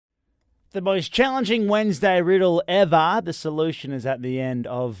The most challenging Wednesday riddle ever. The solution is at the end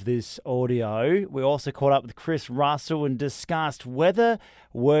of this audio. We also caught up with Chris Russell and discussed whether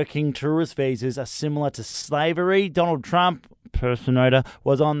working tourist visas are similar to slavery. Donald Trump, impersonator,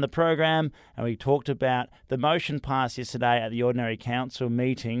 was on the program, and we talked about the motion passed yesterday at the Ordinary Council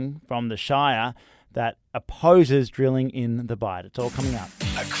meeting from the Shire that opposes drilling in the Bight. It's all coming up.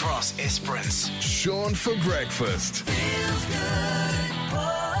 Across Esperance. Sean for breakfast.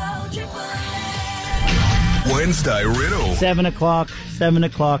 Wednesday riddle. 7 o'clock,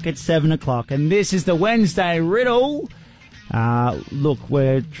 it's 7 o'clock, and this is the Wednesday riddle. Look,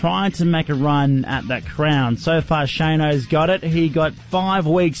 we're trying to make a run at that crown. So far, Shano's got it. He got 5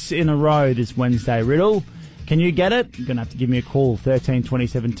 weeks in a row this Wednesday riddle. Can you get it? You're going to have to give me a call, 13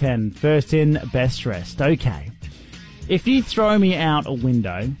 27 10. First in, best dressed. Okay. If you throw me out a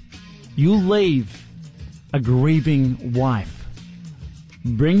window, you'll leave a grieving wife.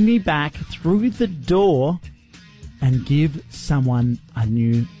 Bring me back through the door and give someone a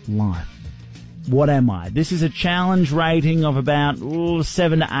new life. What am I? This is a challenge rating of about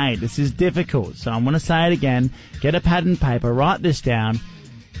 7 to 8. This is difficult, so I'm going to say it again. Get a pad and paper, write this down.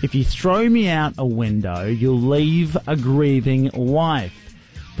 If you throw me out a window, you'll leave a grieving wife.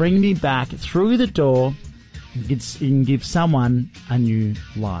 Bring me back through the door and give someone a new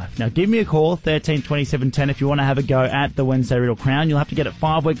life. Now, give me a call, 13 27 10, if you want to have a go at the Wednesday Riddle Crown. You'll have to get it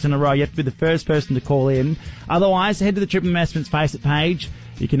 5 weeks in a row. You have to be the first person to call in. Otherwise, head to the Triple Investments Facebook page.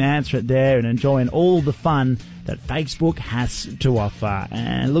 You can answer it there and enjoy all the fun that Facebook has to offer.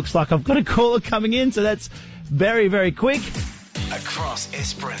 And it looks like I've got a caller coming in, so that's very, very quick. Across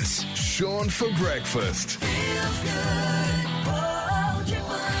Esperance. Sean for breakfast.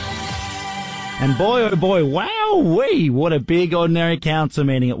 And boy, oh boy, wow-wee, what a big Ordinary Council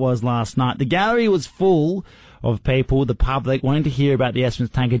meeting it was last night. The gallery was full of people, the public, wanting to hear about the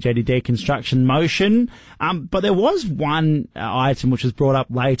Esperance Tanker Jetty deconstruction motion. But there was one item which was brought up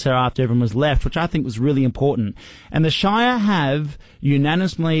later after everyone was left, which I think was really important. And the Shire have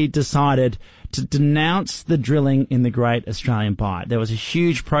unanimously decided to denounce the drilling in the Great Australian Bight. There was a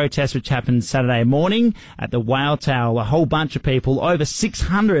huge protest which happened Saturday morning at the Whale Tower. A whole bunch of people, over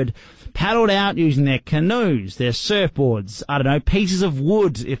 600, paddled out using their canoes, their surfboards, pieces of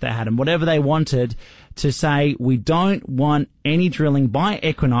wood if they had them, whatever they wanted, to say we don't want any drilling by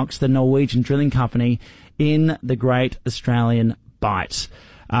Equinox, the Norwegian drilling company, in the Great Australian Bight.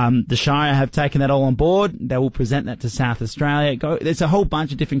 The Shire have taken that all on board. They will present that to South Australia. There's a whole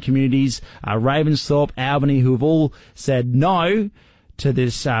bunch of different communities, Ravensthorpe, Albany, who have all said no to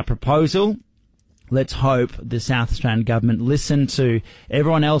this proposal. Let's hope the South Australian government listen to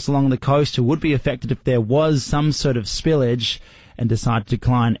everyone else along the coast who would be affected if there was some sort of spillage and decide to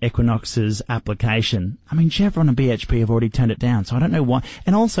decline Equinox's application. I mean, Chevron and BHP have already turned it down, so I don't know why.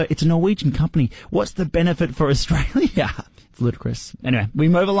 And also, it's a Norwegian company. What's the benefit for Australia? It's ludicrous. Anyway, we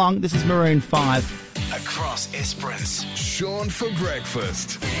move along. This is Maroon 5. Across Esperance. Sean for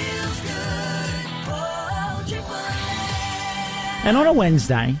breakfast. And on a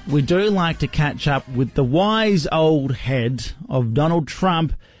Wednesday, we do like to catch up with the wise old head of Donald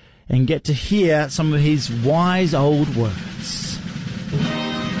Trump and get to hear some of his wise old words.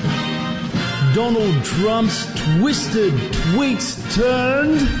 Donald Trump's twisted tweets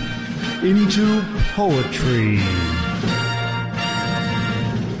turned into poetry.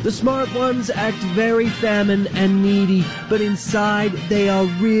 The smart ones act very famine and needy, but inside they are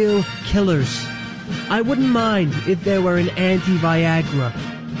real killers. I wouldn't mind if there were an anti-Viagra.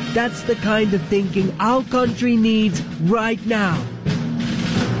 That's the kind of thinking our country needs right now.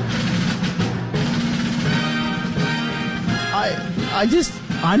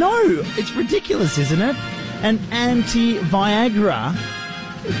 I know, it's ridiculous, isn't it? An anti-Viagra.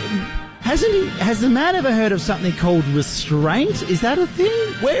 Has the man ever heard of something called restraint? Is that a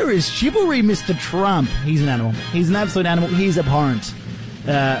thing? Where is chivalry, Mr. Trump? He's an animal. He's an absolute animal. He's abhorrent.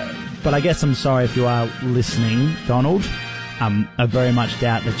 But I guess I'm sorry if you are listening, Donald. I very much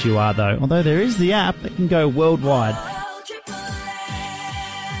doubt that you are, though. Although there is the app that can go worldwide.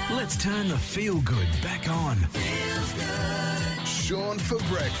 Let's turn the feel-good back on. Sean for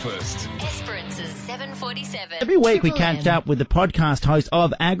breakfast. Esperance's 747. Every week we catch up with the podcast host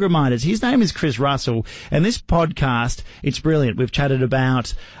of AgriMinders. His name is Chris Russell, and this podcast, it's brilliant. We've chatted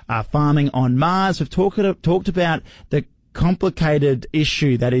about farming on Mars. We've talked about the complicated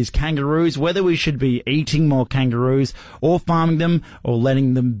issue that is kangaroos, whether we should be eating more kangaroos or farming them or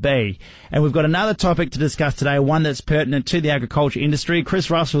letting them be. And we've got another topic to discuss today, one that's pertinent to the agriculture industry. Chris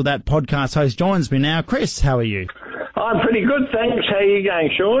Russell, that podcast host, joins me now. Chris, how are you? I'm pretty good, thanks. How are you going,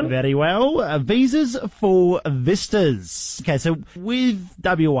 Sean? Very well. Visas for visitors. Okay, so with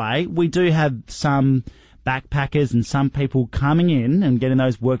WA, we do have some backpackers and some people coming in and getting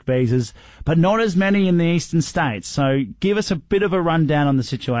those work visas, but not as many in the eastern states. So give us a bit of a rundown on the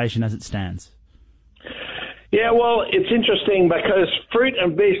situation as it stands. Yeah, well, it's interesting because fruit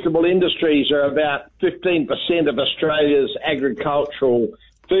and vegetable industries are about 15% of Australia's agricultural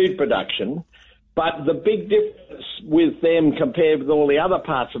food production. But the big difference with them compared with all the other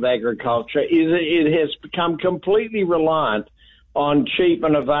parts of agriculture is it has become completely reliant on cheap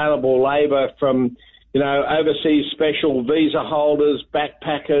and available labour from, overseas special visa holders,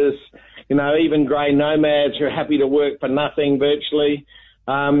 backpackers, even grey nomads who are happy to work for nothing virtually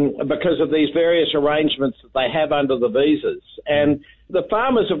because of these various arrangements that they have under the visas. And the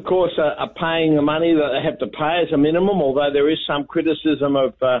farmers, of course, are paying the money that they have to pay as a minimum, although there is some criticism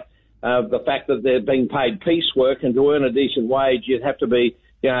of the fact that they're being paid piecework, and to earn a decent wage, you'd have to be,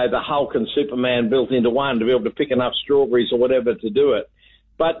 the Hulk and Superman built into one to be able to pick enough strawberries or whatever to do it.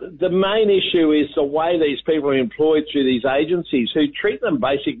 But the main issue is the way these people are employed through these agencies who treat them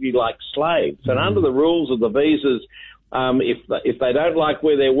basically like slaves. And under the rules of the visas, if they don't like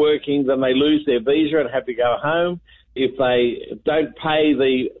where they're working, then they lose their visa and have to go home. If they don't pay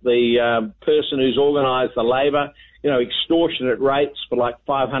the person who's organised the labour, extortionate rates for like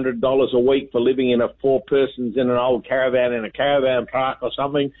 $500 a week for living in 4 persons in an old caravan in a caravan park or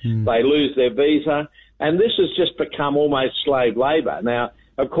something, they lose their visa. And this has just become almost slave labour. Now,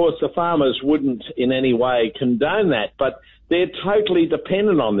 of course, the farmers wouldn't in any way condone that, but they're totally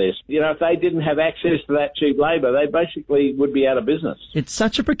dependent on this. If they didn't have access to that cheap labour, they basically would be out of business. It's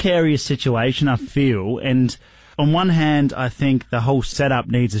such a precarious situation, I feel, and on one hand, I think the whole setup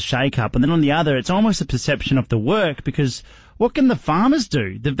needs a shake-up, and then on the other, it's almost a perception of the work, because what can the farmers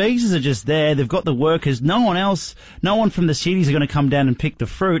do? The visas are just there, they've got the workers, no one from the cities are going to come down and pick the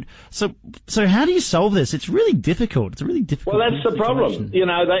fruit. So how do you solve this? It's really difficult. It's a really difficult Well, that's the problem. situation.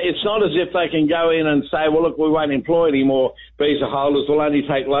 It's not as if they can go in and say, well, look, we won't employ any more visa holders, we'll only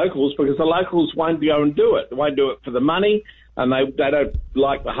take locals, because the locals won't go and do it. They won't do it for the money, and they don't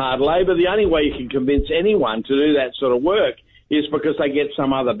like the hard labour. The only way you can convince anyone to do that sort of work is because they get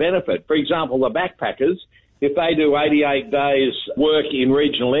some other benefit. For example, the backpackers, if they do 88 days work in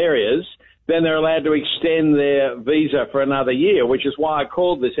regional areas, then they're allowed to extend their visa for another year, which is why I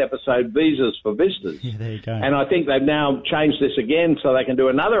called this episode Visas for Visitors. Yeah, there you go. And I think they've now changed this again so they can do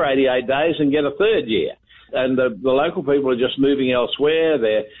another 88 days and get a third year. And the local people are just moving elsewhere.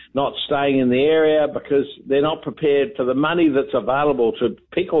 They're not staying in the area because they're not prepared for the money that's available to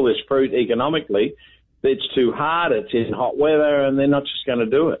pick all this fruit economically. It's too hard, it's in hot weather, and they're not just going to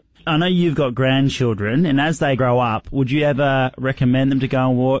do it. I know you've got grandchildren, and as they grow up, would you ever recommend them to go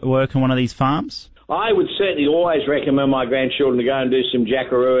and work on one of these farms? I would certainly always recommend my grandchildren to go and do some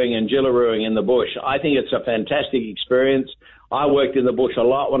jackarooing and jillarooing in the bush. I think it's a fantastic experience. I worked in the bush a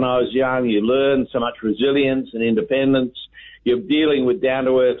lot when I was young. You learn so much resilience and independence. You're dealing with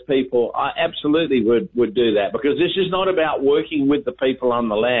down-to-earth people. I absolutely would do that, because this is not about working with the people on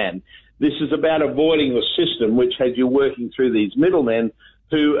the land. This is about avoiding the system which has you working through these middlemen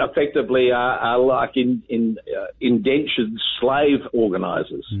who effectively are like indentured slave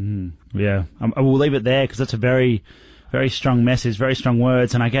organisers. Yeah, I will leave it there because that's a very, very strong message, very strong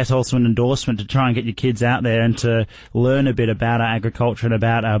words, and I guess also an endorsement to try and get your kids out there and to learn a bit about our agriculture and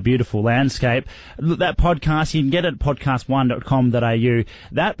about our beautiful landscape. That podcast, you can get it at podcast1.com.au.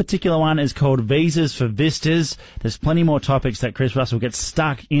 That particular one is called Visas for Visitors. There's plenty more topics that Chris Russell gets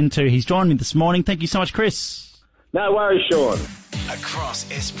stuck into. He's joined me this morning. Thank you so much, Chris. No worries, Sean.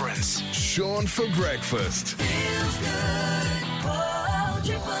 Across Esperance, Sean for breakfast.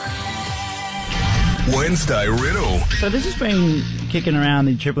 Wednesday Riddle. So this has been kicking around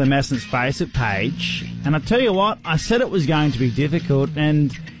the Triple M Essence Facebook page, and I tell you what, I said it was going to be difficult,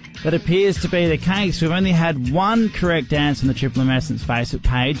 and that appears to be the case. We've only had one correct answer on the Triple M Essence Facebook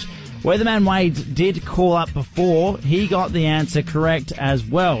page. Weatherman Wade did call up before. He got the answer correct as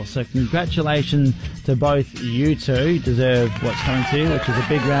well. So congratulations to both you two. You deserve what's coming to you, which is a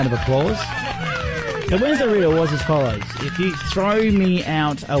big round of applause. The Wednesday riddle was as follows. If you throw me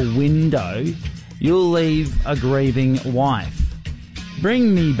out a window, you'll leave a grieving wife.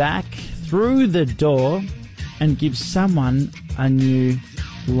 Bring me back through the door and give someone a new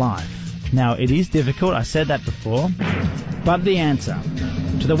life. Now, it is difficult. I said that before. But the answer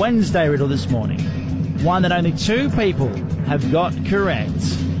to the Wednesday riddle this morning, one that only 2 people have got correct.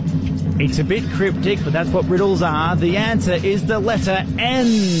 It's a bit cryptic, but that's what riddles are. The answer is the letter N.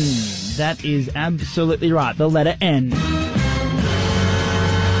 That is absolutely right, the letter N.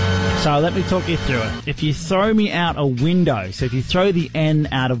 So let me talk you through it. If you throw me out a window, so if you throw the N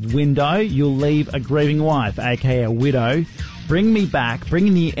out of window, you'll leave a grieving wife, aka a widow. Bring me back,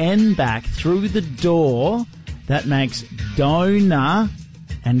 bring the N back through the door. That makes donor,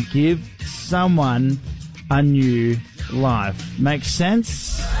 and give someone a new life. Makes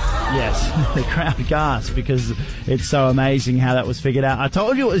sense? Yes. The crowd gasped because it's so amazing how that was figured out. I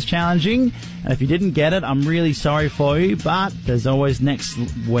told you it was challenging, and if you didn't get it, I'm really sorry for you, but there's always next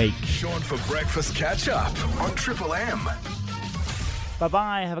week. Sean for Breakfast catch up on Triple M.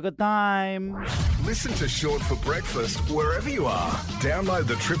 Bye-bye. Have a good time. Listen to Sean for Breakfast wherever you are. Download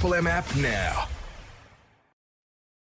the Triple M app now.